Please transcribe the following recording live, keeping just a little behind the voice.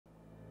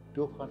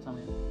2 of hearts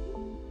ആണ്.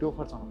 2 of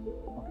hearts ആണ്.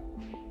 Okay.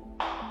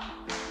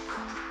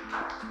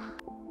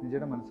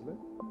 നിജയുടെ മനസ്സിൽ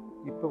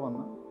ഇപ്പോൾ വന്ന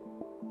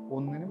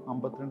 1-നും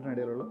 52-നും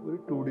ഇടയിലുള്ള ഒരു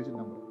 2 digit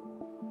number.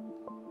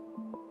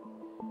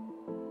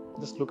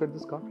 Just look at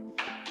this card.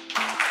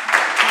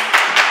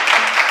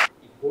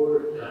 ഇപ്പോൾ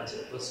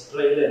ഫസ്റ്റ്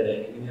ട്രൈയിൽ തന്നെ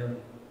ഇങ്ങനെ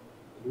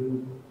ഒരു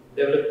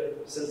ഡെവലപ്പ്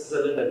സെൻസസ്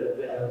എല്ലാം ഡെവലപ്പ്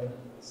ചെയ്യാൻ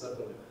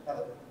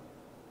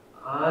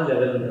ആ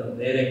ലെവലിൽ നിന്ന്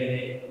നേരെ എങ്ങനെ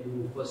ഒരു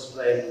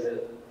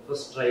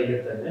ഫസ്റ്റ് ട്രൈയിൽ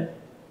തന്നെ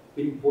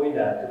പിൻ പോയിന്റ്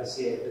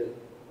ആക്യുറസി ആയിട്ട്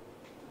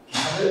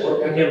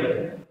ഉറപ്പിക്കാൻ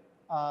പറ്റും.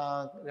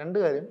 രണ്ട്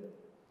കാര്യം.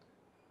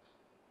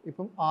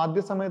 ഇപ്പം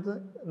ആദ്യ സമയത്ത്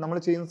നമ്മൾ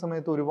ചെയ്യുന്ന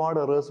സമയത്ത് ഒരുപാട്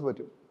എറേഴ്സ്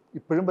പറ്റും.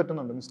 ഇപ്പോഴും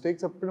പറ്റുന്നുണ്ട്,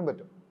 മിസ്റ്റേക്സ് എപ്പോഴും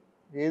പറ്റും.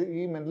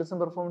 ഈ മെന്റലിസം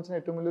പെർഫോമൻസിന്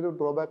ഏറ്റവും വലിയൊരു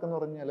ഡ്രോബാക്ക് എന്ന്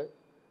പറഞ്ഞാൽ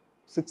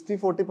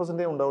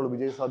 60-40% ഉണ്ടാവുള്ളൂ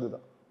വിജയ സാധ്യത.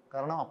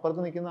 കാരണം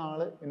അപ്പുറത്ത് നിൽക്കുന്ന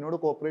ആൾ എന്നോട്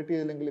കോപ്പറേറ്റ്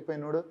ചെയ്തില്ലെങ്കിൽ, ഇപ്പം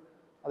എന്നോട്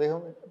അദ്ദേഹം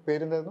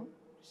പേരെന്തായിരുന്നു,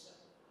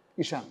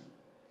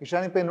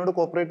 ഇഷാൻ ഇപ്പം എന്നോട്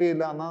കോപ്പറേറ്റ്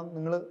ചെയ്യില്ല, എന്നാൽ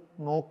നിങ്ങൾ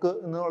നോക്ക്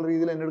എന്നുള്ള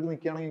രീതിയിൽ എൻ്റെ അടുത്ത്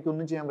നിൽക്കുകയാണെങ്കിൽ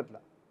എനിക്കൊന്നും ചെയ്യാൻ പറ്റില്ല.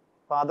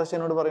 അപ്പോൾ ആദർശ്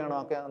എന്നോട് പറയണോ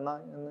ഓക്കെ എന്നാൽ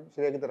എന്ന്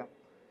ശരിയാക്കി തരാം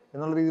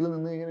എന്നുള്ള രീതിയിൽ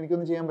നിന്ന് കഴിഞ്ഞാൽ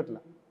എനിക്കൊന്നും ചെയ്യാൻ പറ്റില്ല.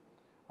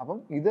 അപ്പം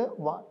ഇത്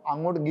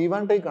അങ്ങോട്ട് ഗീവ്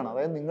ആൻഡ് ടേക്ക് ആണ്.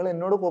 അതായത് നിങ്ങൾ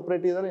എന്നോട്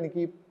കോപ്പറേറ്റ് ചെയ്താൽ എനിക്ക്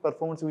ഈ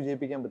പെർഫോമൻസ്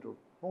വിജയിപ്പിക്കാൻ പറ്റുള്ളൂ.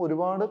 അപ്പം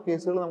ഒരുപാട്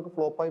കേസുകൾ നമുക്ക്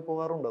ഫ്ലോപ്പായി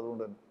പോകാറുണ്ട്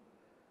അതുകൊണ്ട് തന്നെ.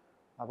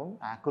 അപ്പം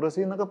ആക്യുറസി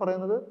എന്നൊക്കെ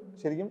പറയുന്നത്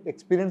ശരിക്കും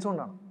എക്സ്പീരിയൻസ്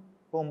കൊണ്ടാണ്.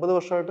 ഇപ്പോൾ 9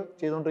 വർഷമായിട്ട്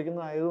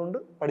ചെയ്തുകൊണ്ടിരിക്കുന്നതായതുകൊണ്ട്,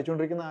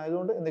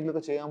 പഠിച്ചുകൊണ്ടിരിക്കുന്നതായതുകൊണ്ട്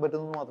എന്തെങ്കിലുമൊക്കെ ചെയ്യാൻ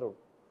പറ്റുന്നത് മാത്രമേ ഉള്ളൂ.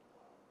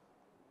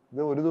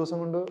 ഇത് ഒരു ദിവസം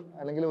കൊണ്ട്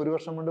അല്ലെങ്കിൽ ഒരു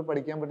വർഷം കൊണ്ട്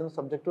പഠിക്കാൻ പറ്റുന്ന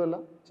സബ്ജക്റ്റും അല്ല,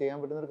 ചെയ്യാൻ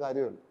പറ്റുന്നൊരു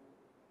കാര്യമല്ല.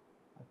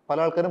 പല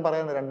ആൾക്കാരും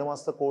പറയാറുണ്ട് 2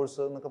 മാസത്തെ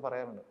കോഴ്സ് എന്നൊക്കെ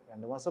പറയാറുണ്ട്.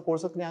 2 മാസത്തെ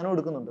കോഴ്സൊക്കെ ഞാനും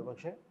എടുക്കുന്നുണ്ട്.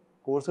 പക്ഷേ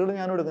കോഴ്സുകൾ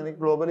ഞാനും എടുക്കുന്നു.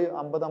 എനിക്ക് ഗ്ലോബലി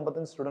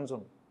 50-55 സ്റ്റുഡൻസ്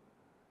ഉണ്ട്.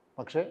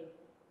 പക്ഷേ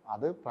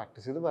അത്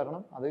പ്രാക്ടീസ് ചെയ്ത്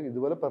വരണം. അത്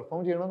ഇതുപോലെ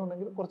പെർഫോം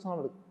ചെയ്യണമെന്നുണ്ടെങ്കിൽ കുറച്ച്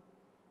നാളെടുക്കും.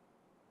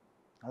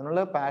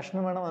 അതിനുള്ള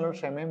പാഷനും വേണം, അതിനുള്ള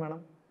ക്ഷമയും വേണം,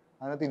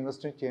 അതിനകത്ത്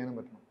ഇൻവെസ്റ്റ് ചെയ്യാനും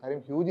പറ്റണം. കാര്യം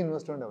ഹ്യൂജ്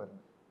ഇൻവെസ്റ്റ്മെൻറ്റാണ്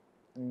വരുന്നത്.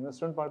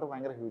 ഇൻവെസ്റ്റ്മെൻറ്റ് പാർട്ട്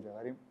ഭയങ്കര ഹ്യൂജാണ്.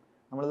 കാര്യം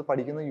നമ്മളിത്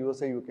പഠിക്കുന്നത്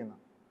USA UK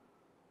എന്നാണ്.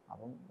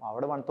 അപ്പം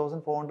അവിടെ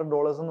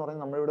 $1,400 എന്ന്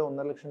പറഞ്ഞാൽ നമ്മളിവിടെ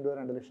 1.5 ലക്ഷം രൂപ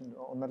 2 ലക്ഷം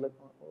രൂപ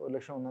 1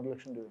 ലക്ഷം 1.5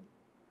 ലക്ഷം രൂപയാണ്.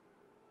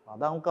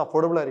 അത് നമുക്ക്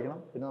അഫോർഡബിൾ ആയിരിക്കണം.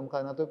 പിന്നെ നമുക്ക്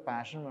അതിനകത്ത്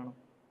പാഷൻ വേണം.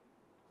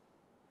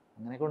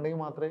 അങ്ങനെയൊക്കെ ഉണ്ടെങ്കിൽ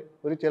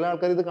മാത്രമേ ചില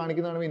ആൾക്കാർ ഇത്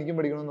കാണിക്കുന്നതാണെങ്കിൽ എനിക്കും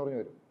പഠിക്കണമെന്ന് പറഞ്ഞ്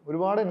വരും.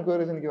 ഒരുപാട്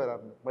എൻക്വയറീസ് എനിക്ക്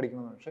വരാറുണ്ട്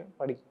പഠിക്കണമെന്ന്. പക്ഷേ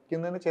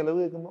പഠിക്കുന്നതിന് ചിലവ്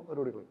കേൾക്കുമ്പോൾ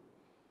ഒരു കളി.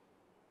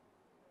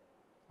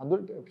 അത്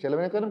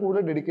ചിലവിനേക്കാളും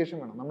കൂടുതൽ ഡെഡിക്കേഷൻ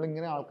വേണം.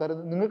 നമ്മളിങ്ങനെ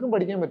നിങ്ങൾക്കും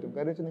പഠിക്കാൻ പറ്റും.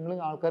 കാര്യം വെച്ചാൽ നിങ്ങൾ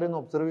ആൾക്കാരെ ഒന്ന്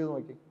ഒബ്സർവ് ചെയ്ത്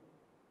നോക്കി,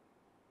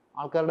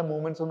 ആൾക്കാരുടെ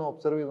മൂവ്മെൻറ്റ്സ് ഒന്ന്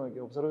ഒബ്സർവ്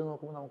ചെയ്ത്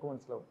നോക്കുമ്പോൾ നമുക്ക്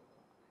മനസ്സിലാവും.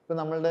 ഇപ്പം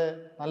നമ്മളുടെ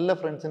നല്ല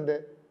ഫ്രണ്ട്സിൻ്റെ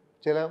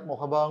ചില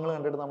മുഖഭാവങ്ങൾ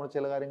കണ്ടിട്ട് നമ്മൾ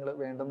ചില കാര്യങ്ങൾ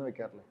വേണ്ടെന്ന്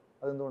വെക്കാറില്ലേ?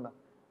 അതെന്തുകൊണ്ടാണ്?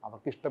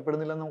 അവർക്ക്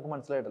ഇഷ്ടപ്പെടുന്നില്ലെന്ന് നമുക്ക്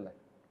മനസ്സിലായിട്ടല്ലേ?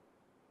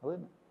 അത്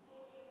തന്നെ.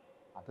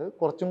 അത്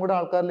കുറച്ചും കൂടെ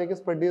ആൾക്കാരിലേക്ക്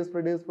സ്പ്രെഡ്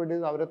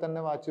ചെയ്ത് അവരെ തന്നെ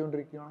വാച്ച്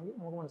ചെയ്തുകൊണ്ടിരിക്കുകയാണെങ്കിൽ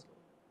നമുക്ക്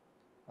മനസ്സിലാവും.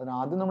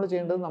 അതിനാദ്യം നമ്മൾ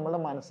ചെയ്യേണ്ടത് നമ്മുടെ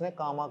മനസ്സിനെ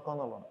കാമാക്കുക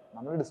എന്നുള്ളതാണ്.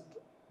 നമ്മൾ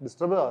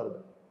ഡിസ്റ്റർബ് ആകരുത്.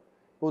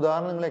 ഇപ്പോൾ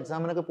ഉദാഹരണം, നിങ്ങൾ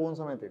എക്സാമിനൊക്കെ പോകുന്ന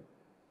സമയത്ത്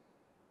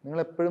നിങ്ങൾ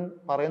എപ്പോഴും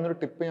പറയുന്നൊരു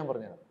ടിപ്പ് ഞാൻ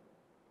പറഞ്ഞുതരാം.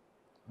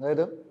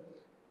 അതായത്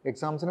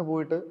എക്സാംസിന്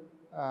പോയിട്ട്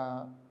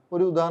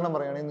ഒരു ഉദാഹരണം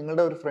പറയുകയാണെങ്കിൽ,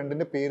 നിങ്ങളുടെ ഒരു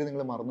ഫ്രണ്ടിൻ്റെ പേര്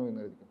നിങ്ങൾ മറന്നു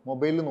എന്നായിരിക്കും.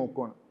 മൊബൈലിൽ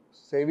നോക്കുവാണ്,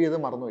 സേവ് ചെയ്ത്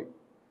മറന്നുപോയി.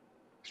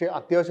 പക്ഷേ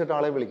അത്യാവശ്യമായിട്ട്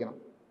ആളെ വിളിക്കണം.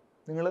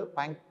 നിങ്ങൾ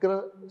ഭയങ്കര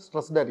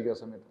സ്ട്രെസ്ഡ്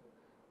ആയിരിക്കും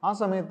ആ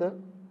സമയത്ത്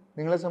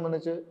നിങ്ങളെ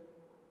സംബന്ധിച്ച്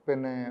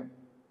പിന്നെ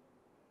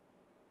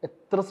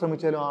എത്ര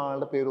ശ്രമിച്ചാലും ആ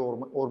ആളുടെ പേര്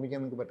ഓർമ്മിക്കാൻ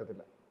നിങ്ങൾക്ക്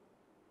പറ്റത്തില്ല.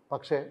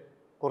 പക്ഷേ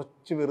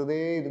കുറച്ച് വെറുതെ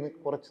ഇരുന്ന്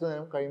കുറച്ച്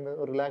നേരം കഴിയുമ്പോൾ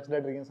റിലാക്സ്ഡ്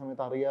ആയിട്ടിരിക്കുന്ന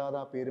സമയത്ത് അറിയാതെ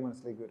ആ പേര്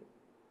മനസ്സിലേക്ക് വരും.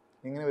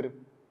 എങ്ങനെ വരും?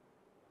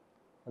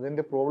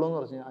 അതിൻ്റെ പ്രോബ്ലം എന്ന്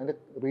പറഞ്ഞു കഴിഞ്ഞാൽ, അതിൻ്റെ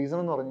റീസൺ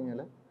എന്ന് പറഞ്ഞു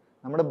കഴിഞ്ഞാൽ,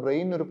 നമ്മുടെ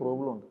ബ്രെയിനൊരു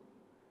പ്രോബ്ലം ഉണ്ട്.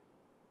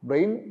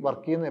 ബ്രെയിൻ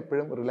വർക്ക് ചെയ്യുന്ന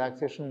എപ്പോഴും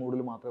റിലാക്സേഷൻ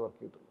മൂഡിൽ മാത്രമേ വർക്ക്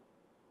ചെയ്യത്തുള്ളൂ.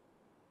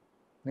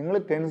 നിങ്ങൾ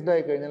ടെൻസ്ഡ്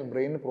ആയി കഴിഞ്ഞാൽ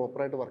ബ്രെയിനിന്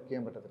പ്രോപ്പറായിട്ട് വർക്ക്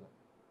ചെയ്യാൻ പറ്റത്തില്ല.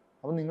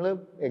 അപ്പം നിങ്ങൾ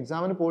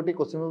എക്സാമിന് പോയിട്ട്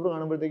ക്വസ്റ്റ്യൻ പേപ്പർ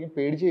കാണുമ്പോഴത്തേക്കും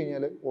പേടിച്ച്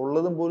കഴിഞ്ഞാൽ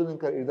ഉള്ളതും പോലും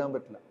നിങ്ങൾക്ക് എഴുതാൻ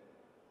പറ്റില്ല.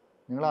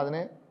 നിങ്ങൾ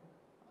അതിനെ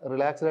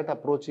റിലാക്സ്ഡ് ആയിട്ട്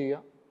അപ്രോച്ച് ചെയ്യുക.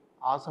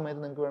 ആ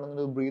സമയത്ത് നിങ്ങൾക്ക്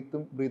വേണമെങ്കിൽ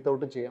ബ്രീത്ത്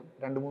ഔട്ട് ചെയ്യാം.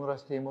 2-3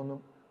 പ്രാവശ്യം ചെയ്യുമ്പോൾ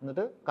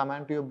എന്നിട്ട്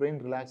command to your brain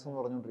relax എന്ന്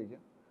പറഞ്ഞുകൊണ്ടിരിക്കുക.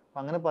 അപ്പം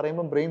അങ്ങനെ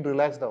പറയുമ്പോൾ ബ്രെയിൻ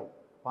റിലാക്സ്ഡ് ആവും.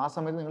 അപ്പോൾ ആ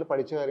സമയത്ത് നിങ്ങൾ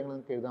പഠിച്ച കാര്യങ്ങൾ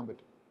നിങ്ങൾക്ക് എഴുതാൻ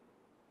പറ്റും.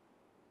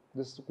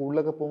 ഇത്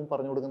സ്കൂളിലൊക്കെ പോകുമ്പോൾ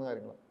പറഞ്ഞു കൊടുക്കുന്ന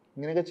കാര്യങ്ങൾ.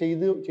 ഇങ്ങനെയൊക്കെ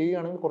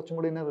ചെയ്യുകയാണെങ്കിൽ കുറച്ചും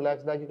കൂടി ഇതിനെ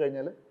റിലാക്സ്ഡ് ആക്കി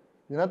കഴിഞ്ഞാൽ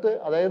ഇതിനകത്ത്,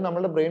 അതായത്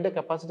നമ്മുടെ ബ്രെയിനിൻ്റെ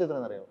കപ്പാസിറ്റി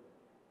എത്രയാണെന്ന് അറിയാമോ?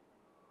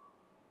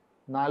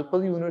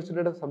 40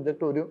 യൂണിവേഴ്സിറ്റിയുടെ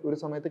സബ്ജക്റ്റ് ഒരു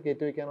സമയത്ത്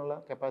കയറ്റി വയ്ക്കാനുള്ള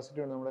കപ്പാസിറ്റി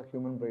ഉണ്ട് നമ്മുടെ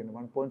ഹ്യൂമൻ ബ്രെയിന്.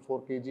 1.4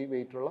 kg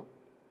വെയിറ്റുള്ള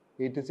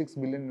 86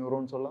 ബില്യൺ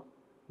ന്യൂറോൺസ് ഉള്ള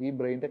ഈ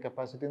ബ്രെയിൻ്റെ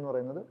കപ്പാസിറ്റി എന്ന്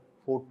പറയുന്നത്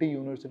 40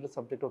 യൂണിവേഴ്സിറ്റിയുടെ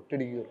സബ്ജക്റ്റ്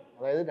ഒറ്റയടിക്ക് കയറും.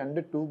 അതായത്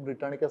 2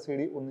 ബ്രിട്ടാനിക്ക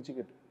CD ഒന്നിച്ച്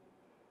കിട്ടും,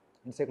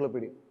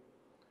 എൻസൈക്ലോപീഡിയ.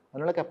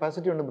 അതിനുള്ള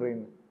കപ്പാസിറ്റി ഉണ്ട്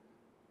ബ്രെയിനിന്.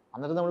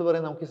 എന്നിട്ട് നമ്മൾ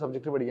പറയാം നമുക്ക് ഈ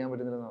സബ്ജക്റ്റ് പഠിക്കാൻ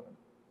പറ്റുന്നില്ലെന്ന്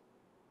പറയുന്നത്.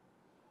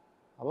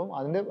 അപ്പം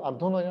അതിൻ്റെ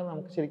അർത്ഥം എന്ന് പറഞ്ഞാൽ,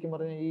 നമുക്ക് ശരിക്കും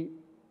പറഞ്ഞാൽ ഈ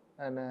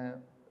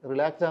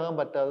റിലാക്സ് ആകാൻ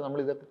പറ്റാതെ നമ്മൾ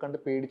ഇതൊക്കെ കണ്ട്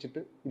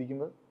പേടിച്ചിട്ട്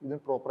ഇരിക്കുമ്പോൾ ഇതിന്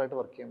പ്രോപ്പറായിട്ട്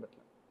വർക്ക് ചെയ്യാൻ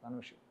പറ്റില്ല. അതാണ്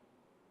വിഷയം.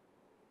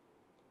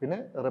 പിന്നെ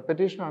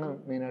റെപ്പറ്റേഷനാണ്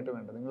മെയിനായിട്ട്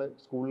വേണ്ടത്. നിങ്ങൾ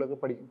സ്കൂളിലൊക്കെ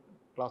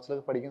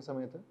ക്ലാസ്സിലൊക്കെ പഠിക്കുന്ന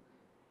സമയത്ത്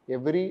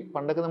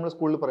പണ്ടൊക്കെ നമ്മൾ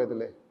സ്കൂളിൽ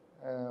പറയത്തില്ലേ,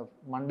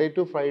 മൺഡേ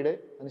ടു ഫ്രൈഡേ,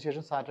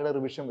 അതിനുശേഷം സാറ്റർഡേ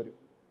റിവിഷൻ വരും.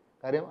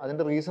 കാര്യം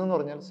അതിൻ്റെ റീസൺ എന്ന്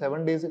പറഞ്ഞാൽ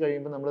 7 ഡേയ്സ്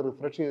കഴിയുമ്പോൾ നമ്മൾ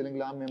റിഫ്രഷ്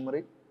ചെയ്തില്ലെങ്കിൽ ആ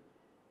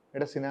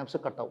മെമ്മറിയുടെ സിനാപ്സ്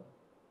കട്ടാവും,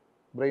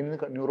 ബ്രെയിനിൽ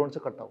നിന്ന്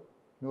ന്യൂറോൺസ് കട്ടാവും.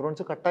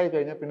 ന്യൂറോൺസ് കട്ടായി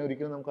കഴിഞ്ഞാൽ പിന്നെ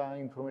ഒരിക്കലും നമുക്ക് ആ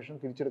ഇൻഫർമേഷൻ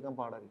തിരിച്ചെടുക്കാൻ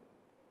പാടായിരിക്കും,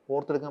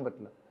 ഓർത്തെടുക്കാൻ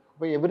പറ്റില്ല.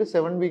 അപ്പോൾ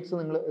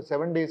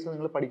 7 ഡേയ്സ്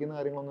നിങ്ങൾ പഠിക്കുന്ന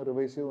കാര്യങ്ങളൊന്ന്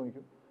റിവൈസ് ചെയ്ത്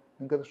നോക്കും,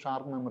 നിങ്ങൾക്കത്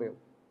ഷാർപ്പ് മെമ്മറി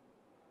ആവും.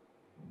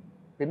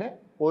 പിന്നെ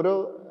ഓരോ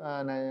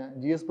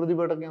GS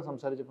പ്രതിഭയോടൊക്കെ ഞാൻ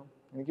സംസാരിച്ചപ്പം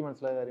എനിക്ക്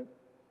മനസ്സിലായ കാര്യം,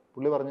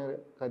 പുള്ളി പറഞ്ഞ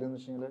കാര്യം എന്ന്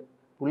വെച്ച് കഴിഞ്ഞാൽ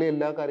പുള്ളി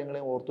എല്ലാ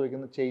കാര്യങ്ങളെയും ഓർത്ത്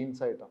വയ്ക്കുന്ന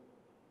ചെയിൻസ് ആയിട്ടാണ്.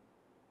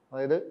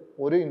 അതായത്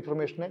ഒരു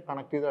ഇൻഫർമേഷനെ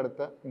കണക്ട് ചെയ്ത്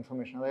അടുത്ത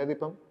ഇൻഫർമേഷൻ. അതായത്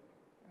ഇപ്പം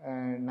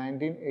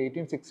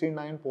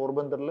 1869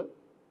 പോർബന്തറിൽ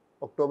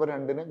ഒക്ടോബർ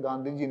 2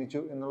 ഗാന്ധിജി ജനിച്ചു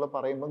എന്നുള്ള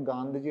പറയുമ്പോൾ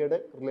ഗാന്ധിജിയുടെ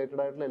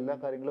റിലേറ്റഡ് ആയിട്ടുള്ള എല്ലാ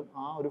കാര്യങ്ങളും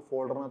ആ ഒരു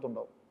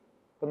ഫോൾഡറിനകത്തുണ്ടാവും.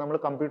 ഇപ്പം നമ്മൾ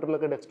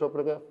കമ്പ്യൂട്ടറിലൊക്കെ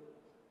ഡെസ്ക്ടോപ്പിലൊക്കെ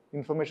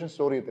ഇൻഫർമേഷൻ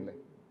സ്റ്റോർ ചെയ്യത്തില്ലേ,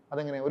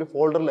 അതെങ്ങനെ ഒരു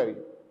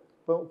ഫോൾഡറിലായിരിക്കും.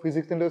 ഇപ്പോൾ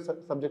ഫിസിക്സിൻ്റെ ഒരു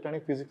സബ്ജക്റ്റ്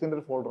ആണെങ്കിൽ ഫിസിക്സിൻ്റെ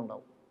ഒരു ഫോൾഡർ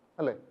ഉണ്ടാവും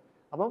അല്ലേ.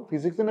 അപ്പം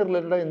ഫിസിക്സിൻ്റെ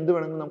റിലേറ്റഡ് ആയി എന്ത്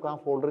വേണമെങ്കിലും നമുക്ക് ആ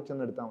ഫോൾഡറിൽ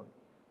ചെന്ന് എടുത്താൽ മതി.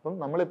 അപ്പം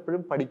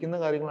നമ്മളെപ്പോഴും പഠിക്കുന്ന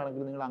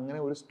കാര്യങ്ങളാണെങ്കിൽ നിങ്ങൾ അങ്ങനെ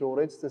ഒരു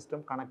സ്റ്റോറേജ് സിസ്റ്റം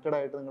കണക്റ്റഡ്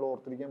ആയിട്ട് നിങ്ങൾ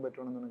ഓർത്തിരിക്കാൻ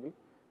പറ്റുകയാണെന്നുണ്ടെങ്കിൽ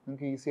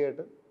നിങ്ങൾക്ക് ഈസി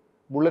ആയിട്ട്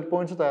ബുള്ളറ്റ്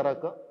പോയിന്റ്സ്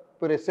തയ്യാറാക്കുക.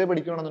 ഇപ്പോൾ ഒരു എസ്സേ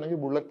പഠിക്കുകയാണെന്നുണ്ടെങ്കിൽ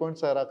ബുള്ളറ്റ്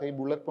പോയിന്റ്സ് തയ്യാറാക്കുക. ഈ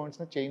ബുള്ളറ്റ്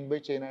പോയിന്റ്സിനെ ചെയിൻ ബൈ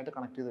ചെയിൻ ആയിട്ട്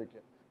കണക്ട് ചെയ്ത്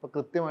വയ്ക്കുക. അപ്പോൾ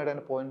കൃത്യമായിട്ട്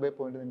അതിന് പോയിന്റ് ബൈ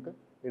പോയിന്റ് നിങ്ങൾക്ക്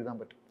എഴുതാൻ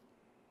പറ്റും.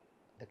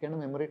 ഇതൊക്കെയാണ്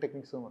മെമ്മറി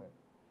ടെക്നിക്സ് എന്ന് പറയുന്നത്.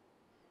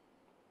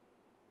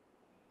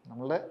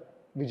 നമ്മളുടെ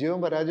വിജയവും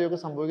പരാജയവും ഒക്കെ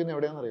സംഭവിക്കുന്നത്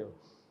എവിടെയാണെന്നറിയോ?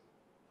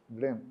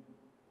 ഇവിടെയാണ്,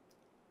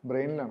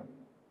 ബ്രെയിനിലാണ്.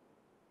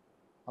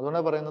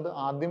 അതുകൊണ്ടാണ് പറയുന്നത്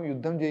ആദ്യം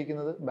യുദ്ധം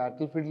ജയിക്കുന്നത്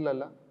ബാറ്റിൽ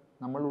ഫീൽഡിലല്ല,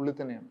 നമ്മളുടെ ഉള്ളിൽ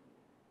തന്നെയാണ്.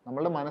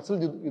 നമ്മളുടെ മനസ്സിൽ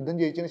യുദ്ധം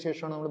ജയിച്ചതിന്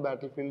ശേഷമാണ് നമ്മൾ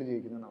ബാറ്റിൽ ഫീൽഡിൽ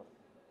ജയിക്കുന്നതാണ്,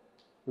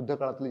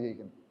 യുദ്ധകളത്തിൽ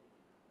ജയിക്കുന്നത്.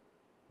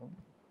 അപ്പം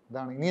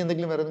ഇതാണ്. ഇനി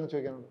എന്തെങ്കിലും വേറെ എന്തെങ്കിലും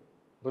ചോദിക്കാനുള്ളൂ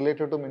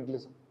related to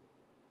mentalism?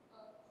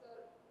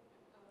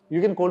 You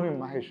can call me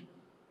Mahesh.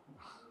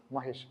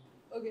 Mahesh.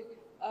 Okay.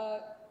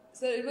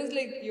 Sir, it was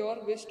like your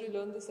wish to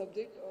learn the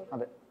subject, or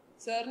അതെ,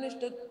 സാറിന്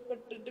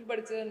ഇഷ്ടപ്പെട്ടിട്ട്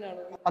പഠിച്ചത്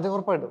തന്നെയാണോ? അതെ,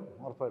 ഉറപ്പായിട്ടും.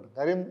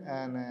 കാര്യം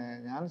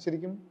ഞാൻ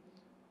ശരിക്കും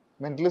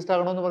മെന്റലിസ്റ്റ്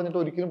ആകണമെന്ന് പറഞ്ഞിട്ട്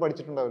ഒരിക്കലും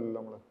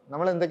പഠിച്ചിട്ടുണ്ടാവില്ലല്ലോ.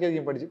 നമ്മൾ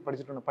എന്തൊക്കെയായിരിക്കും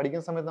പഠിച്ചിട്ടുണ്ട്?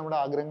 പഠിക്കുന്ന സമയത്ത് നമ്മുടെ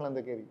ആഗ്രഹങ്ങൾ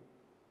എന്തൊക്കെയായിരിക്കും?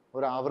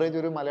 ഒരു ആവറേജ്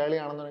ഒരു മലയാളി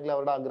ആണെന്നുണ്ടെങ്കിൽ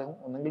അവരുടെ ആഗ്രഹം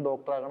ഒന്നെങ്കിൽ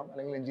ഡോക്ടർ ആകണം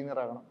അല്ലെങ്കിൽ എഞ്ചിനീയർ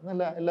ആകണം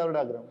എന്നല്ല എല്ലാവരുടെ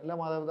ആഗ്രഹം, എല്ലാ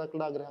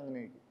മാതാപിതാക്കളുടെ ആഗ്രഹം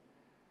അങ്ങനെയായിരിക്കും.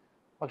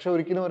 പക്ഷെ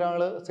ഒരിക്കലും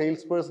ഒരാൾ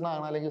സെയിൽസ് പേഴ്സൺ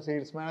ആകണം അല്ലെങ്കിൽ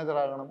സെയിൽസ് മാനേജർ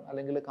ആകണം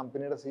അല്ലെങ്കിൽ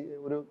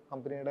ഒരു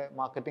കമ്പനിയുടെ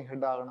മാർക്കറ്റിംഗ്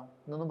ഹെഡ് ആകണം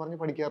എന്നൊന്നും പറഞ്ഞ്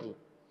പഠിക്കാറില്ല.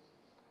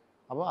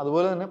 അപ്പോൾ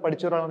അതുപോലെ തന്നെ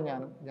പഠിച്ച ഒരാളാണ്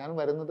ഞാൻ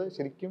വരുന്നത്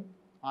ശരിക്കും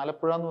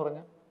ആലപ്പുഴ എന്ന് പറഞ്ഞ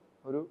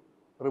ഒരു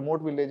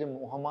റിമോട്ട് വില്ലേജ്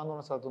മുഹമ്മ എന്ന്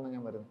പറഞ്ഞ സ്ഥലത്തു നിന്ന്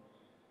ഞാൻ വരുന്നത്.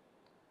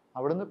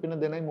 അവിടുന്ന് പിന്നെ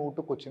ദെൻ ഐ മൂവ്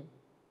ടു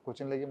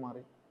കൊച്ചിനിലേക്ക്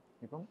മാറി.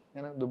 ഇപ്പം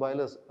ഞാൻ ദുബായിൽ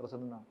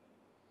റെസിഡൻ്റാണ്.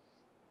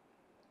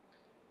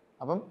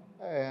 അപ്പം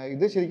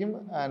ഇത് ശരിക്കും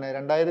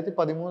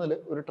 2013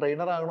 ഒരു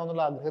ട്രെയിനർ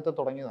ആകണമെന്നുള്ള ആഗ്രഹത്തെ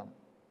തുടങ്ങിയതാണ്.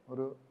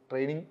 ഒരു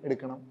ട്രെയിനിങ്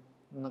എടുക്കണം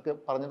എന്നൊക്കെ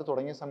പറഞ്ഞിട്ട്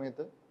തുടങ്ങിയ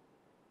സമയത്ത്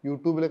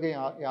യൂട്യൂബിലൊക്കെ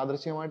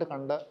യാദൃശ്ചികമായിട്ട്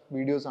കണ്ട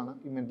വീഡിയോസാണ്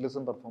ഈ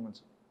മെന്റലിസം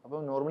പെർഫോമൻസ്. അപ്പോൾ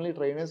നോർമലി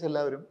ട്രെയിനേഴ്സ്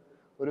എല്ലാവരും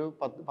ഒരു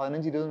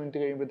 15-20 മിനിറ്റ്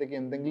കഴിയുമ്പോഴത്തേക്ക്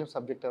എന്തെങ്കിലും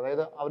സബ്ജക്റ്റ്,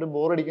 അതായത് അവർ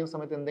ബോറടിക്കുന്ന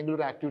സമയത്ത് എന്തെങ്കിലും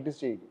ഒരു ആക്ടിവിറ്റീസ്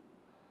ചെയ്യിക്കും.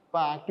 അപ്പോൾ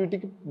ആ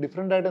ആക്ടിവിറ്റിക്ക്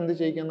ഡിഫറെൻ്റ് ആയിട്ട് എന്ത്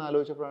ചെയ്യിക്കാമെന്ന്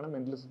ആലോചിച്ചപ്പോഴാണ്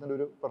മെന്റലിസത്തിൻ്റെ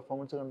ഒരു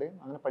പെർഫോമൻസ് കണ്ടേയും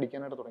അങ്ങനെ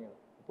പഠിക്കാനായിട്ട് തുടങ്ങിയത്.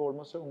 ഇപ്പോൾ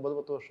ഓൾമോസ്റ്റ്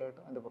 9-10 വർഷമായിട്ട്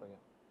അതിൻ്റെ പുറകെ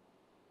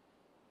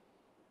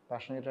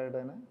പാഷനേറ്റ് ആയിട്ട്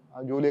തന്നെ ആ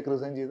ജോലിയൊക്കെ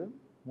റിസൈൻ ചെയ്ത്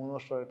 3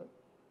 വർഷമായിട്ട്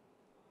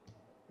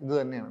ഇത്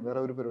തന്നെയാണ്, വേറെ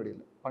ഒരു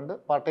പരിപാടിയില്ല. പണ്ട്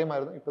പാർട്ട് ടൈം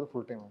ആയിരുന്നു, ഇപ്പോൾ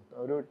ഫുൾ ടൈം ആണ്.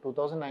 ഒരു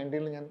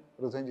 2019 ഞാൻ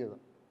റിസൈൻ ചെയ്തത്,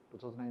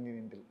 2019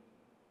 എൻഡിൽ.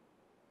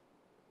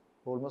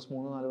 ഓൾമോസ്റ്റ്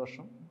 3-4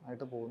 വർഷം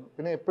ആയിട്ട് പോകുന്നു.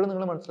 പിന്നെ എപ്പോഴും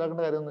നിങ്ങൾ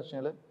മനസ്സിലാക്കേണ്ട കാര്യം എന്ന്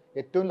വെച്ചാൽ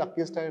ഏറ്റവും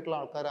ലക്കിയസ്റ്റ് ആയിട്ടുള്ള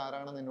ആൾക്കാർ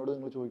ആരാണെന്ന് എന്നോട്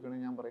നിങ്ങൾ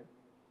ചോദിക്കുകയാണെങ്കിൽ ഞാൻ പറയും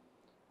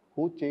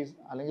ഹൂ ചേസ്,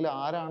 അല്ലെങ്കിൽ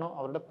ആരാണോ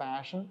അവരുടെ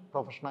പാഷൻ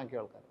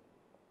പ്രൊഫഷനാക്കിയ ആൾക്കാർ.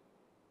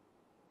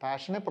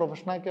 പാഷനെ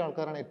പ്രൊഫഷനാക്കിയ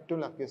ആൾക്കാരാണ് ഏറ്റവും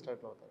ലക്കിയസ്റ്റ്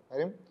ആയിട്ടുള്ള ആൾക്കാർ.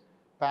 കാര്യം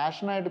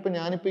പാഷനായിട്ട് ഇപ്പം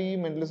ഞാനിപ്പോൾ ഈ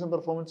മെന്റലിസം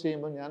പെർഫോമൻസ്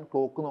ചെയ്യുമ്പോൾ ഞാൻ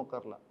ക്ലോക്ക്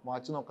നോക്കാറില്ല,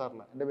 വാച്ച്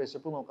നോക്കാറില്ല, എൻ്റെ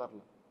വിശപ്പ്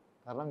നോക്കാറില്ല.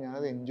 കാരണം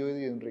ഞാനത് എൻജോയ്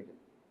ചെയ്തുകൊണ്ടിരിക്കും.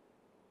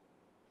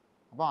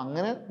 അപ്പോൾ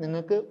അങ്ങനെ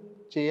നിങ്ങൾക്ക്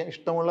ചെയ്യാൻ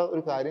ഇഷ്ടമുള്ള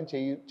ഒരു കാര്യം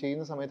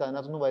ചെയ്യുന്ന സമയത്ത്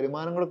അതിനകത്തുനിന്ന്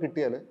വരുമാനം കൂടെ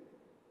കിട്ടിയാൽ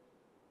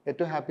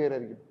ഏറ്റവും ഹാപ്പി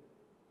ആയിരിക്കും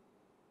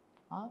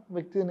ആ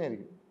വ്യക്തി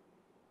തന്നെയായിരിക്കും.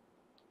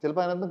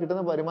 ചിലപ്പോൾ അതിനകത്ത്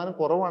കിട്ടുന്ന വരുമാനം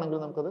കുറവാണെങ്കിൽ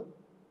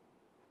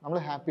നമ്മൾ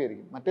ഹാപ്പി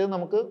ആയിരിക്കും. മറ്റേത്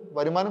നമുക്ക്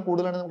വരുമാനം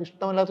കൂടുതലാണെങ്കിൽ നമുക്ക്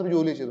ഇഷ്ടമല്ലാത്തൊരു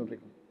ജോലി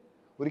ചെയ്തുകൊണ്ടിരിക്കും.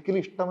 ഒരിക്കലും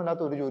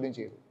ഇഷ്ടമില്ലാത്ത ഒരു ജോലിയും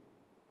ചെയ്യരുത്.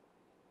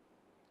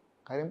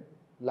 കാര്യം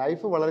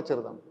ലൈഫ് വളരെ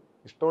ചെറുതാണ്.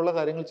 ഇഷ്ടമുള്ള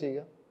കാര്യങ്ങൾ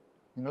ചെയ്യുക,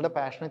 നിങ്ങളുടെ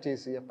പാഷനെ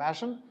ചേസ് ചെയ്യുക.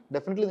 പാഷൻ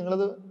ഡെഫിനറ്റ്ലി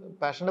നിങ്ങളത്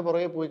പാഷൻ്റെ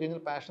പുറകെ പോയി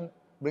കഴിഞ്ഞാൽ പാഷൻ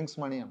ബ്രിങ്സ്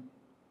മണിയാണ്.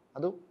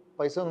 അത്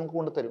പൈസ നമുക്ക്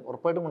കൊണ്ടുതരും,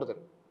 ഉറപ്പായിട്ടും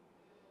കൊണ്ടുതരും.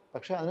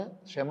 പക്ഷേ അതിന്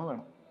ക്ഷമ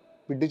വേണം,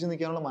 പിടിച്ചു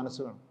നിൽക്കാനുള്ള മനസ്സ്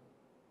വേണം,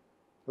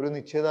 ഒരു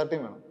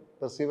നിശ്ചയദാർഢ്യം വേണം,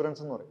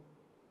 പെർസീവറൻസ് എന്ന് പറയും,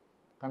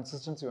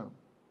 കൺസിസ്റ്റൻസി വേണം.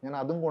 ഞാൻ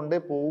അതും കൊണ്ടേ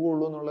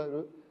പോവുകയുള്ളൂ എന്നുള്ള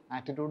ഒരു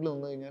ആറ്റിറ്റ്യൂഡിൽ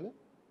നിന്ന് കഴിഞ്ഞാൽ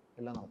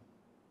എല്ലാം നടക്കും.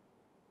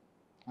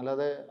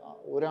 അല്ലാതെ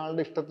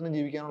ഒരാളുടെ ഇഷ്ടത്തിന്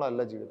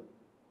ജീവിക്കാനുള്ളതല്ല ജീവിതം,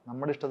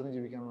 നമ്മുടെ ഇഷ്ടത്തിന്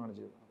ജീവിക്കാനുള്ളതാണ്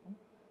ജീവിതം. അപ്പം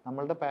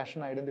നമ്മളുടെ പാഷൻ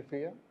ഐഡൻറ്റിഫൈ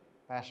ചെയ്യുക,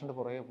 പാഷൻ്റെ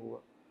പുറകെ പോവുക.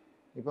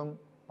 ഇപ്പം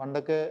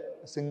പണ്ടൊക്കെ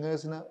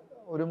സിംഗേഴ്സിന്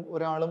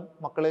ഒരാളും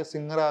മക്കളെ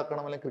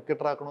സിംഗറാക്കണം അല്ലെങ്കിൽ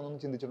ക്രിക്കറ്റർ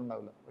ആക്കണമെന്നൊന്നും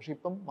ചിന്തിച്ചിട്ടുണ്ടാവില്ല. പക്ഷെ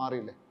ഇപ്പം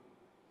മാറിയില്ലേ,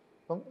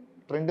 ഇപ്പം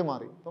ട്രെൻഡ്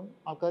മാറി. ഇപ്പം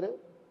ആൾക്കാർ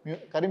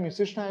കാര്യം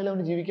മ്യൂസീഷ്യൻ ആയാലും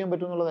അവന് ജീവിക്കാൻ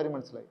പറ്റും എന്നുള്ള കാര്യം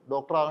മനസ്സിലായി.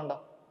 ഡോക്ടർ ആകണ്ട,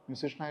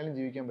 മ്യൂസീഷ്യൻ ആയാലും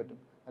ജീവിക്കാൻ പറ്റും,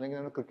 അല്ലെങ്കിൽ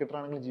അവന് ക്രിക്കറ്റർ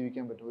ആണെങ്കിലും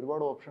ജീവിക്കാൻ പറ്റും.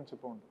 ഒരുപാട് ഓപ്ഷൻസ്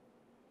ഇപ്പോൾ ഉണ്ട്.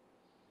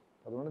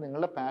 അതുകൊണ്ട്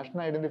നിങ്ങളുടെ പാഷൻ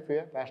ഐഡൻറ്റിഫൈ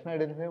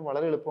ചെയ്യുക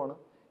വളരെ എളുപ്പമാണ്.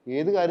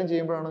 ഏത് കാര്യം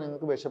ചെയ്യുമ്പോഴാണോ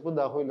നിങ്ങൾക്ക് വിശപ്പും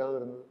ദാഹവും ഇല്ലാതെ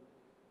വരുന്നത്,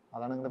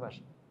 അതാണ് നിങ്ങളുടെ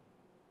പാഷൻ.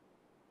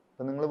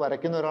 ഇപ്പം നിങ്ങൾ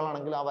വരയ്ക്കുന്ന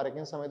ഒരാളാണെങ്കിൽ ആ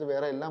വരയ്ക്കുന്ന സമയത്ത്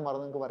വേറെ എല്ലാം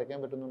മറന്ന് നിങ്ങൾക്ക് വരയ്ക്കാൻ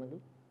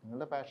പറ്റുന്നുണ്ടെങ്കിൽ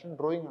നിങ്ങളുടെ പാഷൻ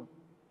ഡ്രോയിങ് ആണ്.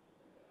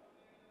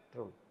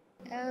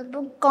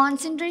 ഇപ്പം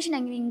കോൺസെൻട്രേഷൻ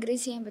എങ്ങനെ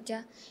ഇൻക്രീസ് ചെയ്യാൻ പറ്റുക?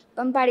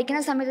 ഇപ്പം പഠിക്കുന്ന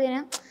സമയത്ത്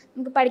തന്നെ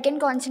നമുക്ക് പഠിക്കാൻ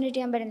കോൺസെൻട്രേറ്റ്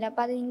ചെയ്യാൻ പറ്റില്ല.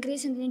 അപ്പോൾ അത്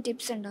ഇൻക്രീസ് എന്തെങ്കിലും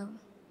ടിപ്സ് ഉണ്ടാവും?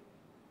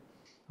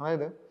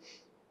 അതായത്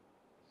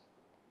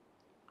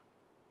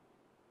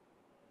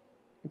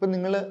ഇപ്പം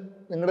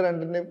നിങ്ങളുടെ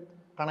രണ്ടിൻ്റെയും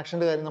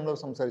കണക്ഷൻ്റെ കാര്യം നമ്മൾ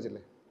സംസാരിച്ചില്ലേ,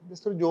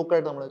 ജസ്റ്റ് ഒരു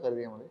ജോക്കായിട്ട് നമ്മൾ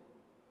കരുതിയാൽ മതി.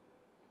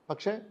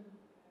 പക്ഷേ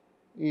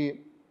ഈ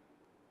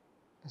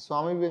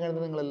സ്വാമി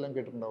വിവേകാനന്ദൻ നിങ്ങളെല്ലാം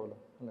കേട്ടിട്ടുണ്ടാവുമല്ലോ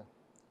അല്ലേ?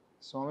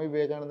 സ്വാമി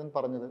വിവേകാനന്ദൻ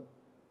പറഞ്ഞത്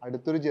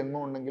അടുത്തൊരു ജന്മം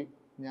ഉണ്ടെങ്കിൽ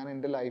ഞാൻ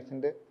എൻ്റെ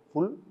ലൈഫിൻ്റെ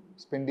ഫുൾ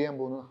സ്പെൻഡ് ചെയ്യാൻ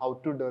പോകുന്നത് ഹൗ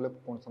ടു ഡെവലപ്പ്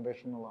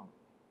കോൺസെൻട്രേഷൻ എന്നുള്ളതാണ്.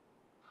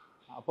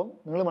 അപ്പം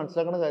നിങ്ങൾ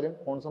മനസ്സിലാക്കുന്ന കാര്യം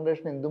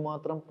കോൺസെൻട്രേഷൻ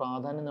എന്തുമാത്രം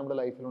പ്രാധാന്യം നമ്മുടെ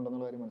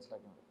ലൈഫിലുണ്ടെന്നുള്ള കാര്യം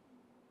മനസ്സിലാക്കണം.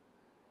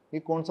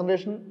 ഈ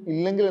കോൺസെൻട്രേഷൻ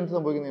ഇല്ലെങ്കിൽ എന്ത്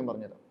സംഭവിക്കുന്നത് ഞാൻ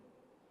പറഞ്ഞുതരാം.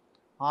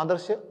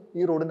 ആദർശ്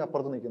ഈ റോഡിൻ്റെ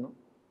അപ്പുറത്ത് നിൽക്കുന്നു,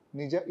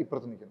 നിജ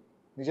ഇപ്പുറത്ത് നിൽക്കുന്നു.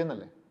 നിജ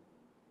എന്നല്ലേ?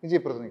 നിജ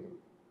ഇപ്പുറത്ത് നിൽക്കുന്നു.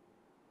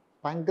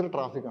 ഭയങ്കര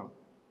ട്രാഫിക്കാണ്,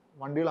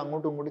 വണ്ടികൾ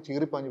അങ്ങോട്ടും ഇങ്ങോട്ടും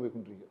ചീറിപ്പാഞ്ഞ്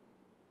പോയിക്കൊണ്ടിരിക്കുക.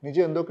 നിജ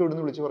എന്തൊക്കെ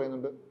ഇവിടുന്ന് വിളിച്ച്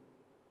പറയുന്നുണ്ട്,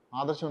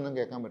 ആദർശമൊന്നും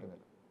കേൾക്കാൻ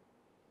പറ്റുന്നില്ല.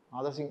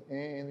 ആദർശം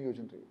എന്ന്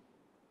ചോദിച്ചുകൊണ്ടിരിക്കും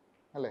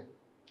അല്ലേ?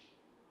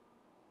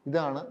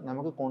 ഇതാണ്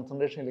നമുക്ക്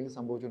കോൺസെൻട്രേഷൻ ഇല്ലെങ്കിൽ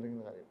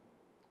സംഭവിച്ചുകൊണ്ടിരിക്കുന്ന കാര്യം.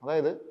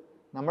 അതായത്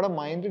നമ്മുടെ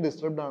മൈൻഡ്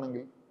ഡിസ്റ്റർബ്ഡ്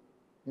ആണെങ്കിൽ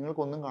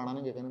നിങ്ങൾക്കൊന്നും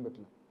കാണാനും കേൾക്കാനും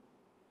പറ്റില്ല.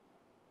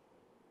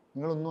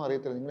 നിങ്ങളൊന്നും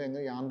അറിയത്തില്ല, നിങ്ങൾ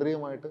എങ്ങനെ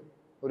യാന്ത്രികമായിട്ട്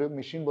ഒരു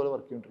മെഷീൻ പോലെ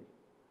വർക്ക് ചെയ്തുകൊണ്ടിരിക്കും.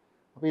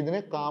 അപ്പോൾ ഇതിനെ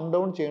കാം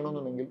ഡൗൺ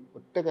ചെയ്യണമെന്നുണ്ടെങ്കിൽ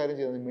ഒറ്റ കാര്യം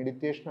ചെയ്താൽ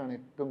മെഡിറ്റേഷനാണ്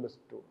ഏറ്റവും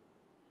ബെസ്റ്റ് ടൂൾ.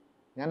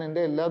 ഞാൻ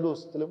എൻ്റെ എല്ലാ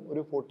ദിവസത്തിലും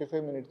ഒരു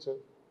 45 മിനിറ്റ്സ്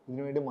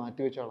ഇതിനു വേണ്ടി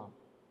മാറ്റിവെച്ച ആളാണ്.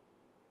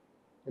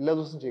 എല്ലാ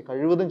ദിവസവും ചെയ്യും,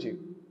 കഴിവതും ചെയ്യും.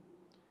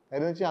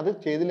 കാര്യം എന്ന് വെച്ചാൽ അത്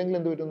ചെയ്തില്ലെങ്കിൽ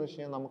എന്ത് പറ്റുമെന്ന് വെച്ച്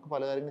കഴിഞ്ഞാൽ നമുക്ക്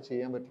പല കാര്യങ്ങളും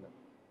ചെയ്യാൻ പറ്റില്ല.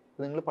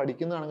 ഇപ്പോൾ നിങ്ങൾ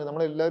പഠിക്കുന്നതാണെങ്കിൽ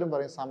നമ്മളെല്ലാവരും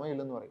പറയും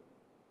സമയമില്ലെന്ന് പറയും.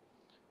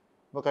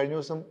 ഇപ്പോൾ കഴിഞ്ഞ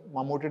ദിവസം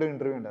മമ്മൂട്ടിയുടെ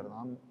ഇൻ്റർവ്യൂ ഉണ്ടായിരുന്നു.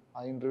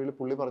 ആ ഇൻ്റർവ്യൂവിൽ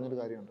പുള്ളി പറഞ്ഞൊരു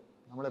കാര്യമുണ്ട്.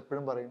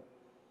 നമ്മളെപ്പോഴും പറയും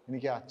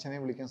എനിക്ക് അച്ഛനെ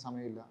വിളിക്കാൻ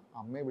സമയമില്ല,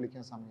 അമ്മയെ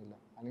വിളിക്കാൻ സമയമില്ല,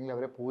 അല്ലെങ്കിൽ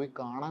അവരെ പോയി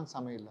കാണാൻ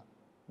സമയമില്ല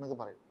എന്നൊക്കെ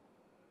പറയും.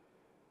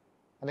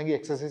 അല്ലെങ്കിൽ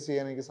എക്സസൈസ്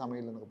ചെയ്യാൻ എനിക്ക്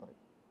സമയമില്ല എന്നൊക്കെ പറയും.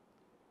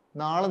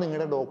 നാളെ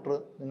നിങ്ങളുടെ ഡോക്ടർ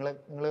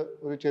നിങ്ങൾ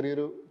ഒരു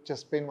ചെറിയൊരു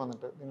ചെസ്റ്റ് പെയിൻ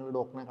വന്നിട്ട് നിങ്ങൾ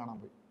ഡോക്ടറിനെ കാണാൻ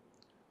പോയി.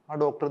 ആ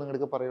ഡോക്ടർ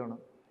നിങ്ങൾക്ക് പറയുകയാണ്,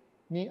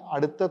 ഇനി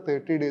അടുത്ത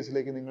 30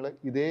 ഡേയ്സിലേക്ക് നിങ്ങൾ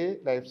ഇതേ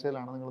ലൈഫ്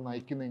സ്റ്റൈലാണ് നിങ്ങൾ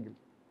നയിക്കുന്നതെങ്കിൽ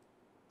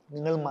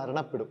നിങ്ങൾ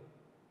മരണപ്പെടും,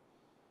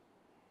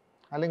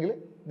 അല്ലെങ്കിൽ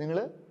നിങ്ങൾ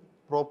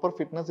പ്രോപ്പർ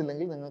ഫിറ്റ്നസ്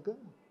ഇല്ലെങ്കിൽ നിങ്ങൾക്ക്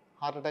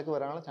ഹാർട്ട് അറ്റാക്ക്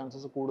വരാനുള്ള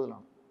ചാൻസസ്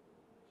കൂടുതലാണ്.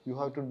 You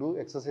have to do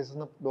exercise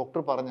എന്ന്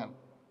ഡോക്ടർ പറഞ്ഞാൽ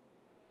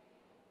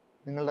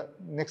നിങ്ങളുടെ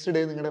നെക്സ്റ്റ് ഡേ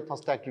നിങ്ങളുടെ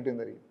ഫസ്റ്റ് ആക്ടിവിറ്റി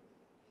എന്തായിരിക്കും?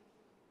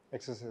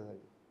 എക്സസൈസ്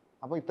ആയിരിക്കും.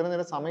 അപ്പോൾ ഇത്ര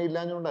നേരം സമയം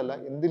ഇല്ലാഞ്ഞുകൊണ്ടല്ല,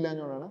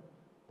 എന്തില്ലാഞ്ഞുകൊണ്ടാണ്?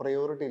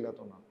 പ്രയോറിറ്റി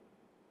ഇല്ലാത്തതുകൊണ്ടാണ്.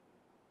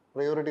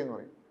 പ്രയോറിറ്റി എന്ന്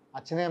പറയും.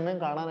 അച്ഛനെയും അമ്മയും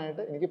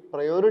കാണാനായിട്ട് എനിക്ക്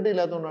പ്രയോറിറ്റി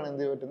ഇല്ലാത്തതുകൊണ്ടാണ്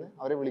എന്ത് പറ്റുന്നത്,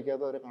 അവരെ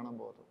വിളിക്കാതെ അവരെ കാണാൻ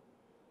പോകാത്തത്.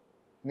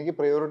 എനിക്ക്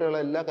പ്രയോറിറ്റിയുള്ള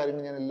എല്ലാ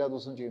കാര്യങ്ങളും ഞാൻ എല്ലാ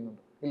ദിവസവും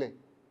ചെയ്യുന്നുണ്ട് ഇല്ലേ?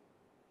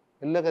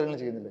 എല്ലാ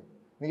കാര്യങ്ങളും ചെയ്യുന്നില്ലേ?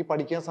 എനിക്ക്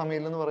പഠിക്കാൻ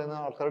സമയമില്ലെന്ന് പറയുന്ന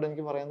ആൾക്കാരോട്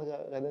എനിക്ക് പറയുന്ന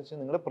കാര്യം വെച്ചാൽ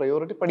നിങ്ങളുടെ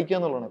പ്രയോറിറ്റി പഠിക്കുക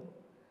എന്നുള്ളതാണ്.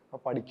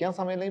 അപ്പോൾ പഠിക്കാൻ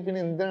സമയമില്ലെങ്കിൽ പിന്നെ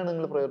എന്തിനാണ്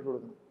നിങ്ങൾ പ്രയോറിറ്റി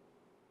കൊടുക്കുന്നത്?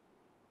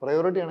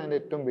 പ്രയോറിറ്റിയാണ് എൻ്റെ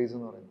ഏറ്റവും ബേസ്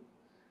എന്ന് പറയുന്നത്.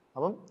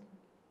 അപ്പം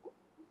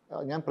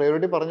ഞാൻ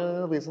പ്രയോറിറ്റി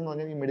പറഞ്ഞതിന് റീസൺ എന്ന്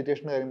പറഞ്ഞാൽ ഈ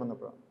മെഡിറ്റേഷൻ്റെ കാര്യം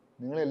വന്നപ്പോഴാണ്.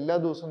 നിങ്ങൾ എല്ലാ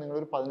ദിവസവും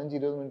നിങ്ങളൊരു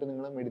 15-20 മിനിറ്റ്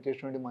നിങ്ങൾ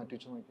മെഡിറ്റേഷന് വേണ്ടി മാറ്റി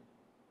വെച്ച് നോക്കി.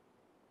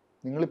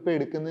 നിങ്ങളിപ്പോൾ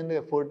എടുക്കുന്നതിൻ്റെ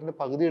എഫേർട്ടിൻ്റെ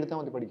പകുതി എടുത്താൽ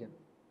മതി പഠിക്കാൻ.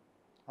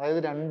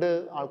 അതായത് 2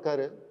 ആൾക്കാർ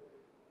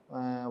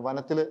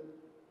വനത്തിൽ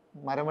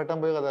മരം വെട്ടാൻ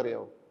പോയ കഥ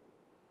അറിയാവോ?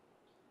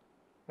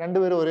 2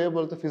 പേരും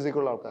ഒരേപോലത്തെ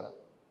ഫിസിക്കുള്ള ആൾക്കാരാണ്.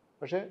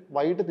 പക്ഷേ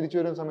വൈകിട്ട് തിരിച്ചു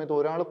വരുന്ന സമയത്ത്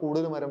ഒരാൾ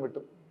കൂടുതൽ മരം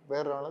വെട്ടും,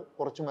 വേറൊരാൾ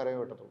കുറച്ച് മരമേ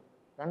വെട്ടത്തുള്ളൂ.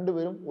 2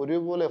 പേരും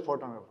ഒരേപോലെ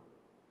എഫേർട്ടാണ് ഉള്ളത്.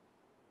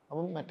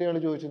 അപ്പം മറ്റേ ആൾ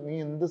ചോദിച്ചു, നീ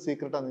എന്ത്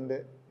സീക്രട്ടാണ് നിൻ്റെ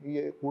ഈ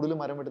കൂടുതൽ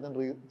മരം വെട്ടുന്ന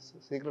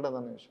സീക്രട്ട്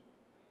എന്താണെന്ന് ചോദിച്ചു.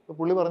 അപ്പോൾ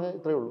പുള്ളി പറഞ്ഞ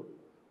ഇത്രയേ ഉള്ളൂ,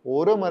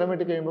 ഓരോ മരം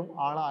വെട്ടി കഴിയുമ്പം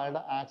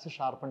അയാളുടെ ആക്സ്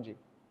ഷാർപ്പൺ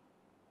ചെയ്യും.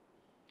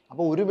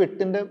 അപ്പോൾ ഒരു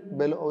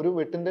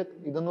വെട്ടിൻ്റെ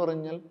ഇതെന്ന്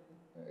പറഞ്ഞാൽ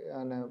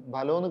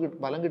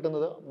ബലം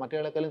കിട്ടുന്നത്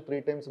മറ്റേയാളെക്കാളും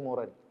 3 times മോർ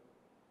ആയിരിക്കും.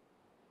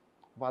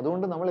 അപ്പോൾ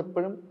അതുകൊണ്ട്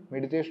നമ്മളെപ്പോഴും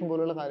മെഡിറ്റേഷൻ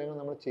പോലുള്ള കാര്യങ്ങൾ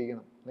നമ്മൾ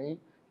ചെയ്യണം, അല്ലെങ്കിൽ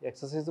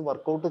എക്സസൈസ്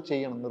വർക്കൗട്ട്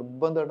ചെയ്യണം,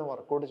 നിർബന്ധമായിട്ടും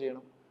വർക്കൗട്ട്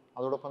ചെയ്യണം.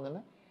 അതോടൊപ്പം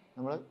തന്നെ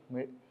നമ്മൾ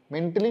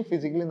മെൻ്റലി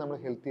ഫിസിക്കലി നമ്മൾ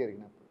ഹെൽത്തി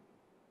ആയിരിക്കണം. എപ്പോഴും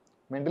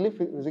മെൻ്റലി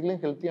ഫിസിക്കലി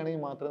ഹെൽത്തി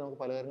ആണെങ്കിൽ മാത്രമേ നമുക്ക്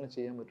പല കാര്യങ്ങളും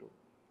ചെയ്യാൻ പറ്റുള്ളൂ.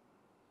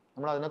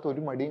 നമ്മൾ അതിനകത്ത്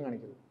ഒരു മടിയും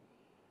കാണിക്കരുത്.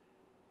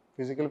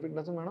 ഫിസിക്കൽ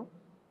ഫിറ്റ്നസ്സും വേണം,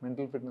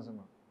 മെൻ്റൽ ഫിറ്റ്നസ്സും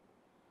വേണം.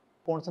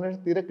 കോൺസെൻട്രേഷൻ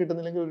തീരെ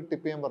കിട്ടുന്നില്ലെങ്കിൽ ഒരു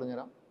ടിപ്പ് ഞാൻ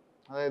പറഞ്ഞുതരാം.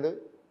 അതായത്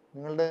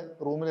നിങ്ങളുടെ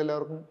റൂമിൽ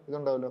എല്ലാവർക്കും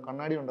ഇതുണ്ടാവുമല്ലോ,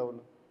 കണ്ണാടി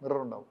ഉണ്ടാവുമല്ലോ, മിറർ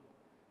ഉണ്ടാവും.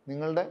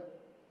 നിങ്ങളുടെ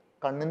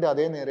കണ്ണിൻ്റെ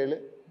അതേ നേരയിൽ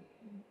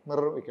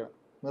മിറർ വെക്കണം.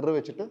 മിറർ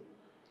വെച്ചിട്ട്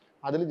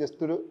അതിൽ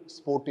ജസ്റ്റ് ഒരു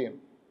സ്പോട്ട് ചെയ്യണം.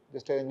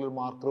 ജസ്റ്റ് ഏതെങ്കിലും ഒരു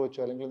മാർക്കർ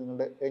വെച്ചോ, അല്ലെങ്കിൽ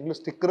നിങ്ങളുടെ ഏതെങ്കിലും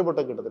സ്റ്റിക്കർ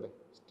പൊട്ടൊക്കെ കിട്ടത്തില്ലേ,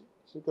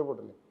 സ്റ്റിക്കർ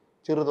പൊട്ടല്ലേ,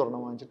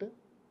 ചെറുതൊരെണ്ണം വാങ്ങിച്ചിട്ട്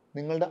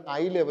നിങ്ങളുടെ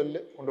ഐ ലെവലിൽ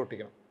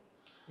കൊണ്ടൊട്ടിക്കണം.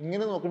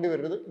 ഇങ്ങനെ നോക്കേണ്ടി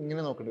വരരുത്,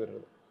 ഇങ്ങനെ നോക്കേണ്ടി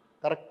വരരുത്.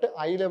 കറക്റ്റ്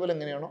ഐ ലെവൽ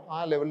എങ്ങനെയാണോ ആ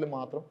ലെവലിൽ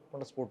മാത്രം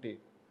കൊണ്ട് സ്പോട്ട്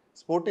ചെയ്യും.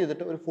 സ്പോട്ട്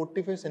ചെയ്തിട്ട് ഒരു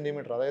 45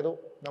 സെൻറ്റിമീറ്റർ, അതായത്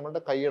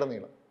നമ്മുടെ കൈയുടെ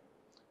നീളം,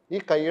 ഈ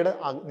കൈയുടെ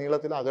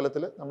നീളത്തിൽ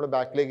അകലത്തിൽ നമ്മൾ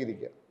ബാക്കിലേക്ക്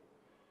ഇരിക്കുക.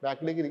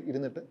 ബാക്കിലേക്ക്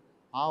ഇരുന്നിട്ട്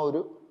ആ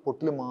ഒരു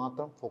പൊട്ടിൽ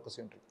മാത്രം ഫോക്കസ്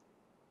ചെയ്തിട്ടിരിക്കും.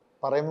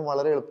 പറയുമ്പോൾ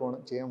വളരെ എളുപ്പമാണ്,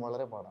 ചെയ്യാൻ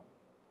വളരെ പാടാണ്.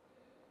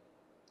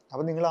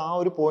 അപ്പം നിങ്ങൾ ആ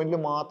ഒരു പോയിന്റിൽ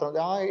മാത്രം,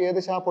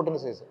 ഏകദേശം ആ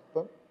പൊട്ടിൻ്റെ സൈസ്,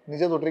 ഇപ്പം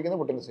നിജ തൊട്ടിരിക്കുന്ന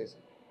പൊട്ടിൻ്റെ സൈസ്,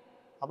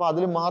 അപ്പോൾ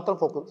അതിൽ മാത്രം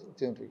ഫോക്കസ്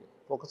ചെയ്തിട്ടിരിക്കുക.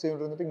 ഫോക്കസ്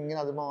ചെയ്തിട്ടിരുന്നിട്ട് ഇങ്ങനെ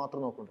അതിൽ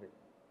മാത്രം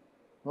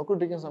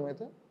നോക്കിക്കൊണ്ടിരിക്കുന്ന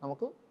സമയത്ത്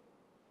നമുക്ക്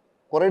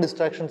കുറേ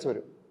ഡിസ്ട്രാക്ഷൻസ്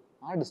വരും.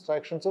 ആ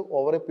distractions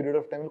over A period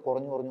of ടൈമിൽ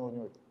കുറഞ്ഞു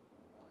വരും.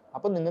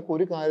 അപ്പം നിങ്ങൾക്ക്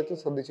ഒരു കാര്യത്തിൽ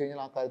ശ്രദ്ധിച്ചു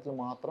കഴിഞ്ഞാൽ ആ കാര്യത്തിൽ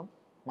മാത്രം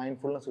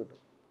മൈൻഡ്ഫുൾനെസ് കിട്ടും.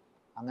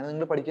 അങ്ങനെ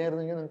നിങ്ങൾ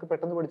പഠിക്കാനിരുന്നെങ്കിൽ നിങ്ങൾക്ക്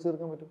പെട്ടെന്ന് പഠിച്ചു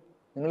തീർക്കാൻ പറ്റും.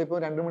 നിങ്ങളിപ്പോൾ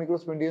 2 മണിക്കൂർ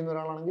സ്പെൻഡ് ചെയ്യുന്ന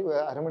ഒരാളാണെങ്കിൽ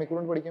അരമണിക്കൂർ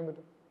കൊണ്ട് പഠിക്കാൻ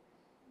പറ്റും.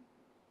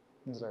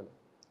 മനസ്സിലായല്ലോ?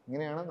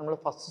 ഇങ്ങനെയാണ് നമ്മൾ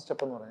ഫസ്റ്റ്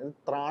സ്റ്റെപ്പ് എന്ന് പറയുന്നത്. ഇത്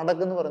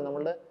ത്രാടകം എന്ന് പറയുന്നത്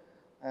നമ്മളുടെ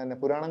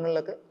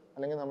പുരാണങ്ങളിലൊക്കെ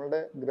അല്ലെങ്കിൽ നമ്മളുടെ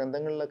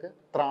ഗ്രന്ഥങ്ങളിലൊക്കെ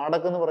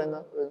ത്രാടകം എന്ന് പറയുന്ന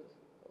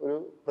ഒരു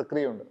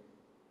പ്രക്രിയയുണ്ട്.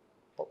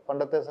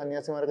 പണ്ടത്തെ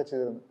സന്യാസിമാരൊക്കെ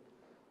ചെയ്തിരുന്നു.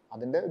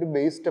 അതിൻ്റെ ഒരു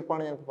ബേസ്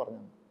സ്റ്റെപ്പാണ് ഞാൻ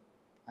പറഞ്ഞത്.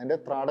 അതിൻ്റെ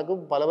ത്രാടകം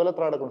പല പല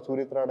ത്രാടകമുണ്ട്.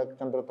 സൂര്യത്രാടക്,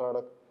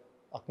 ചന്ദ്രത്രാടക്,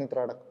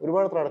 അഗ്നിത്രാടക്,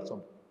 ഒരുപാട് ത്രാടക്സ്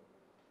ഉണ്ട്.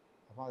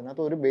 അപ്പോൾ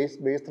അതിനകത്ത് ഒരു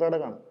ബേസ്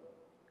ത്രാടകമാണ്.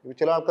 ഇപ്പോൾ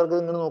ചില ആൾക്കാർക്ക്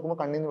ഇങ്ങനെ നോക്കുമ്പോൾ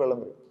കണ്ണിൽ നിന്ന് വെള്ളം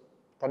വരും.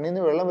 കണ്ണിൽ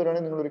നിന്ന് വെള്ളം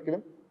വരുവാണെങ്കിൽ നിങ്ങൾ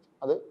ഒരിക്കലും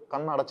അത്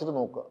കണ്ണടച്ചിട്ട്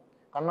നോക്കുക.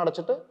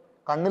 കണ്ണടച്ചിട്ട്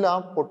കണ്ണിൽ ആ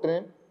പൊട്ടിനെ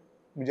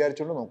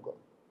വിചാരിച്ചുകൊണ്ട് നോക്കുക.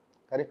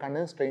 കാര്യം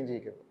കണ്ണിന് സ്ട്രെയിൻ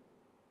ചെയ്യിക്കരുത്.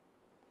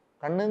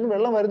 കണ്ണിൽ നിന്ന്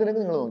വെള്ളം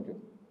വരുന്നില്ലെങ്കിൽ നിങ്ങൾ നോക്കൂ.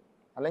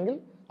 അല്ലെങ്കിൽ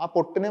ആ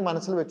പൊട്ടിനെ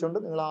മനസ്സിൽ വെച്ചുകൊണ്ട്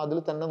നിങ്ങൾ അതിൽ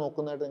തന്നെ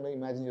നോക്കുന്നതായിട്ട് നിങ്ങൾ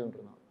ഇമാജിൻ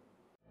ചെയ്തുകൊണ്ടിരുന്നത്.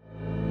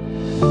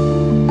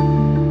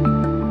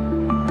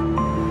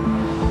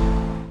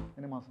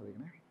 എന്നെ മാത്രം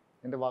ശ്രദ്ധിക്കണേ,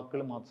 എൻ്റെ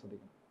വാക്കുകൾ മാത്രം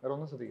ശ്രദ്ധിക്കണം, വേറെ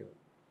ഒന്നും ശ്രദ്ധിക്കരുത്.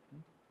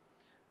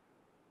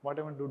 What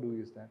I want to do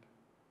is that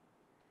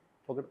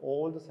forget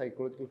all the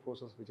psychological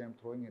forces which I am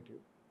throwing at you.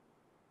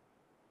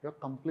 Your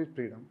complete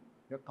freedom,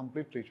 your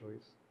complete free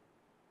choice.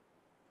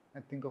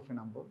 And think of a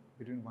number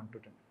between 1 to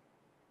 10.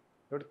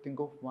 You have to think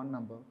of one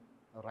number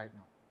right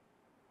now.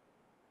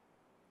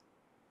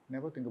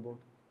 Never think about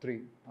 3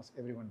 as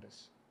everyone does.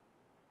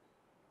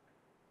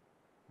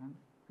 And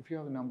if you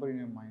have a number in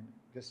your mind,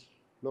 just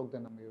lock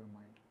the number in your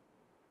mind.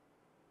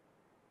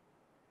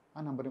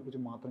 ആ നമ്പറിനെ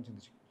കുറിച്ച് മാത്രം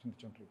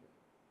ചിന്തിച്ചുകൊണ്ടിരിക്കുക.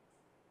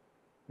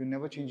 You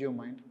never change your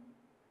mind.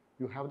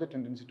 You have the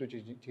tendency to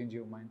change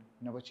your mind.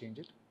 Never change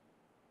it.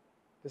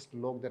 Just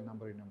lock that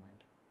number in your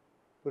mind.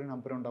 ഒരു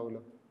number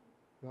ഉണ്ടാവുമല്ലോ.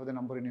 You have the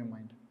number in your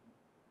mind.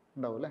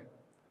 ഉണ്ടാവും അല്ലേ?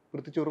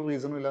 പ്രത്യേകിച്ച് ഒരു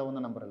റീസണും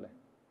ഇല്ലാവുന്ന number അല്ലേ?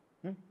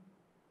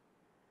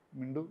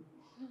 മിണ്ടു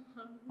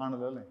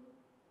ആണല്ലോ അല്ലേ?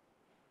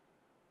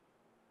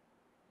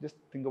 Just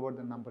think about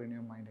the number in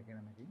your mind again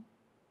and again.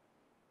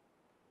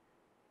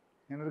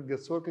 ഞാനൊരു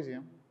ഗസ് വർക്ക്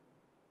ചെയ്യാം.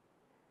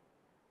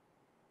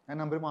 ആ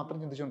നമ്പർ മാത്രം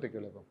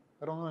ചിന്തിച്ചുകൊണ്ടിരിക്കുമല്ലോ. ഇപ്പം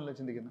വേറെ ഒന്നുമല്ല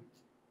ചിന്തിക്കുന്നത്.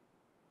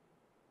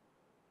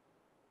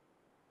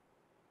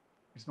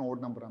 It's an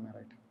odd number, am I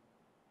right?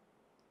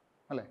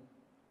 അല്ലേ?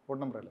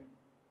 ഓഡ് നമ്പർ അല്ലേ?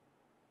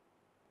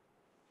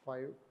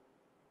 5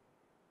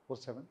 or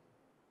 7?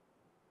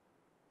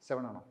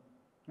 7 ആണോ?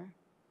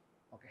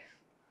 ഓക്കെ.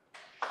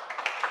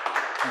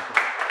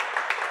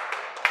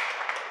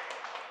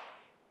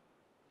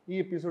 ഈ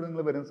എപ്പിസോഡ്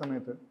നിങ്ങൾ വരുന്ന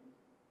സമയത്ത്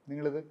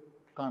നിങ്ങളിത്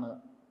കാണുക,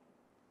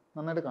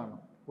 നന്നായിട്ട്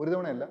കാണണം. ഒരു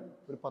തവണയല്ല,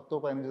 ഒരു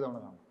 10-15 തവണ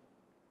കാണണം.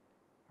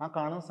 ആ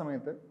കാണുന്ന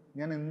സമയത്ത്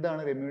ഞാൻ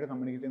എന്താണ് രമ്യയോട്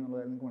കമ്മ്യൂണിക്കേറ്റ്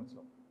ചെയ്യുന്നത് നിങ്ങൾക്ക്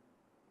മനസ്സിലാവും.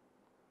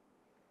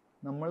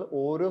 നമ്മൾ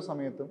ഓരോ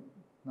സമയത്തും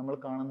നമ്മൾ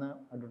കാണുന്ന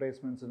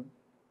അഡ്വർടൈസ്മെൻറ്റ്സിലും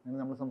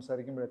നമ്മൾ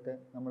സംസാരിക്കുമ്പോഴൊക്കെ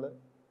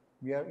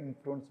V R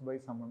influenced by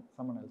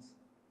someone else.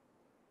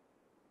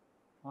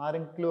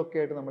 ആരെങ്കിലും ഒക്കെ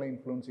ആയിട്ട് നമ്മളെ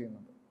ഇൻഫ്ലുവൻസ്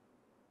ചെയ്യുന്നുണ്ട്.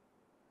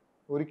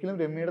 ഒരിക്കലും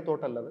രമ്യയുടെ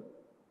തോട്ടല്ലത്.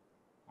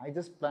 I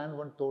just plan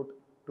one thought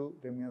to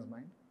Ramya's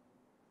mind.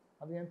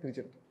 അത് ഞാൻ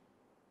തിരിച്ചെടുത്തു.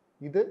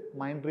 ഇത്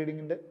മൈൻഡ്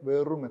റീഡിങ്ങിൻ്റെ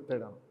വേറൊരു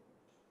മെത്തേഡാണ്.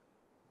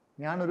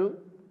 ഞാനൊരു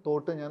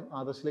തോട്ട് ഞാൻ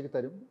ആദർശിലേക്ക്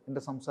തരും.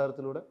 എൻ്റെ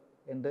സംസാരത്തിലൂടെ,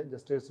 എൻ്റെ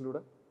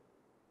ജസ്റ്റേഴ്സിലൂടെ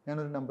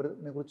ഞാനൊരു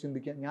നമ്പറിനെ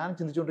കുറിച്ച് ഞാൻ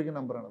ചിന്തിച്ചുകൊണ്ടിരിക്കുന്ന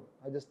നമ്പറാണത്.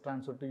 I just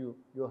transfer to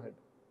your head.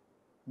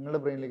 നിങ്ങളുടെ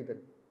ബ്രെയിനിലേക്ക്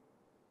തരും.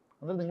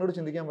 എന്നിട്ട് നിങ്ങളോട്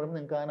ചിന്തിക്കാൻ പറയുമ്പോൾ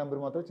നിങ്ങൾക്ക് ആ നമ്പർ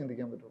മാത്രമേ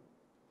ചിന്തിക്കാൻ പറ്റുള്ളൂ.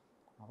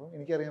 അപ്പം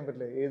എനിക്കറിയാൻ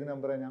പറ്റില്ല ഏത്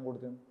നമ്പറാണ് ഞാൻ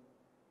കൊടുത്തത്.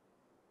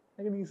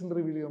 I can easily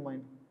reveal your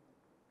mind.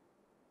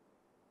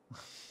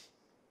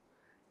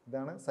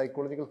 ഇതാണ്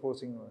സൈക്കോളജിക്കൽ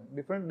ഫോഴ്സിംഗ് എന്ന് പറയുന്നത്.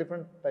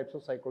 Different types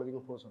of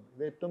psychological force ഉണ്ട്.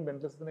 ഇത് ഏറ്റവും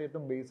മെന്റലിസത്തിൻ്റെ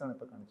ഏറ്റവും ബേസാണ്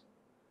ഇപ്പോൾ കാണിച്ചത്.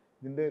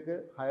 ഇതിൻ്റെയൊക്കെ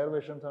ഹയർ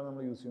വേർഷൻസ് ആണ്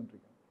നമ്മൾ യൂസ്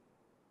ചെയ്തുകൊണ്ടിരിക്കുന്നത്.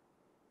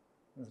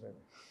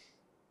 മനസ്സിലായില്ലേ?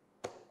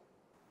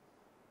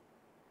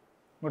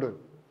 ഇങ്ങോട്ട്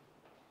വരും.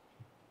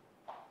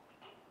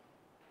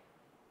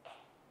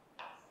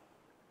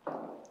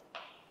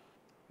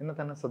 എന്നെ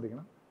തന്നെ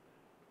ശ്രദ്ധിക്കണം.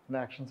 എൻ്റെ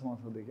ആക്ഷൻസ്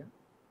മാത്രം ശ്രദ്ധിക്കുക.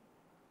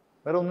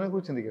 വേറെ ഒന്നിനെ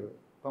കുറിച്ച് ചിന്തിക്കരുത്.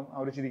 ഇപ്പം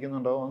അവർ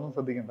ചിരിക്കുന്നുണ്ടോ ഒന്നും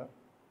ശ്രദ്ധിക്കണ്ട.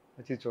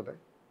 ചിരിച്ചോട്ടെ.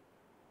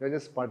 You are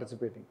just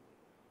participating.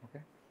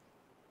 Okay?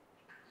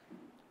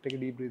 Take a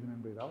deep breath in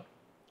and breathe out.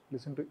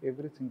 Listen to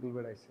every single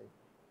word I say.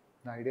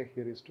 The idea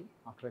here is to,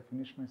 after I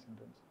finish my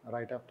sentence,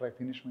 right after I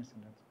finish my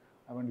sentence,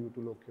 I want you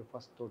to look your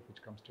first thought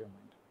which comes to your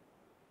mind.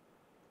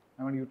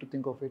 I want you to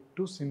think of a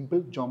 2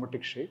 simple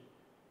geometric shape,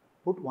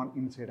 put one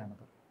inside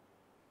another.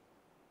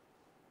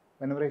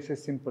 Whenever I say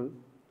simple,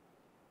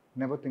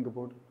 never think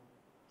about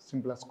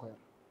simple as square.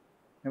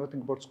 Never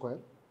think about square.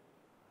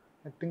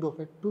 I think of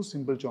a 2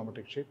 simple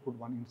geometric shape, put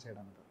one inside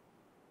another.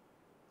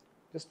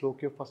 Just look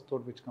your first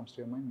thought which comes to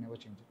your mind, never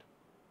change it.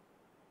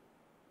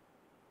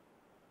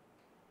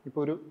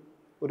 ഇപ്പോൾ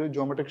ഒരു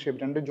geometric shape,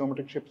 2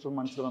 geometric shapes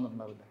മനസ്സിൽ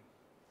വന്നിട്ടുണ്ടാവില്ലേ?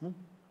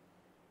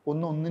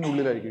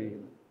 ഒന്നിനുള്ളിലായിരിക്കും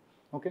ഇരിക്കുന്നത്.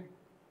 Okay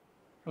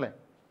അല്ലേ?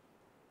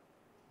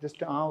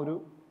 Just ആ ഒരു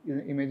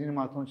ഇമേജിന്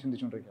മാത്രം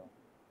ചിന്തിച്ചുകൊണ്ടിരിക്കാം.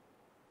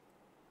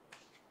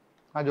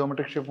 ആ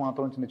geometric shape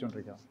മാത്രം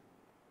ചിന്തിച്ചുകൊണ്ടിരിക്കാം.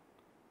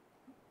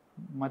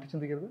 മാറ്റി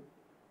ചിന്തിക്കരുത്.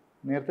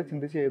 നേരത്തെ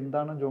ചിന്തിച്ച്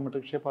എന്താണ്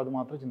ജോമെട്രിക് ഷേപ്പ് അത്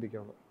മാത്രമേ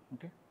ചിന്തിക്കാവുള്ളൂ.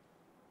 ഓക്കെ?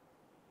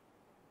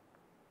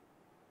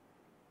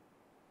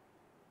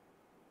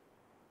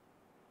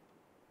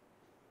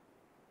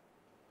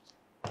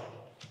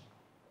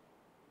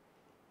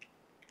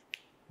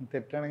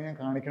 തെറ്റാണെങ്കിൽ ഞാൻ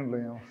കാണിക്കണല്ലോ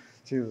ഞാൻ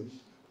ചെയ്തത്.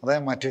 അതാ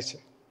ഞാൻ മാറ്റി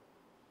വെച്ചത്.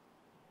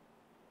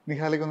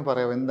 നിഹാലിക്കൊന്ന്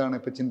പറയാമോ എന്താണ്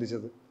ഇപ്പം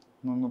ചിന്തിച്ചത്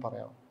എന്നൊന്ന്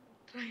പറയാമോ?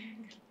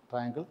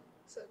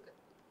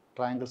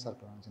 ട്രയാങ്കിൾ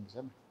സർക്കിളാണ്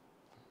ചിന്തിച്ചല്ലേ?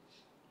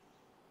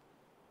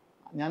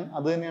 ഞാൻ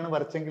അത് തന്നെയാണ്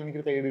വരച്ചെങ്കിൽ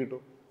എനിക്കൊരു കൈയ്യടി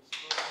കിട്ടും.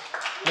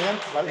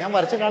 ഞാൻ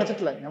വരച്ച്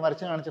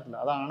കാണിച്ചിട്ടില്ല.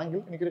 അതാണെങ്കിൽ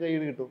എനിക്കൊരു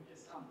കൈയ്യടി കിട്ടും.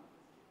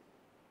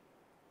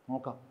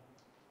 നോക്കാം.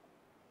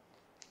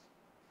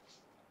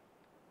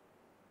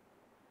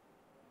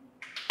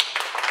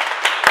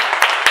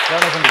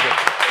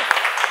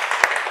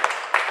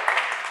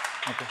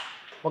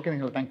 ഓക്കെ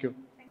നിങ്ങൾ താങ്ക് യു.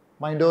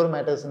 മൈൻഡ് ഓവർ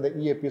മാറ്റേഴ്സിൻ്റെ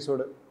ഈ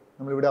എപ്പിസോഡ്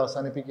നമ്മളിവിടെ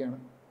അവസാനിപ്പിക്കുകയാണ്.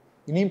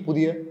 ഇനിയും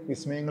പുതിയ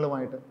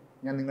വിസ്മയങ്ങളുമായിട്ട്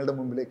ഞാൻ നിങ്ങളുടെ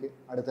മുമ്പിലേക്ക്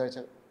അടുത്ത ആഴ്ച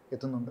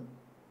എത്തുന്നുണ്ട്.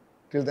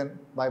 Till then,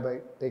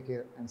 bye, take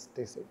care and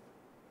stay safe.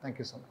 Thank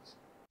you so much.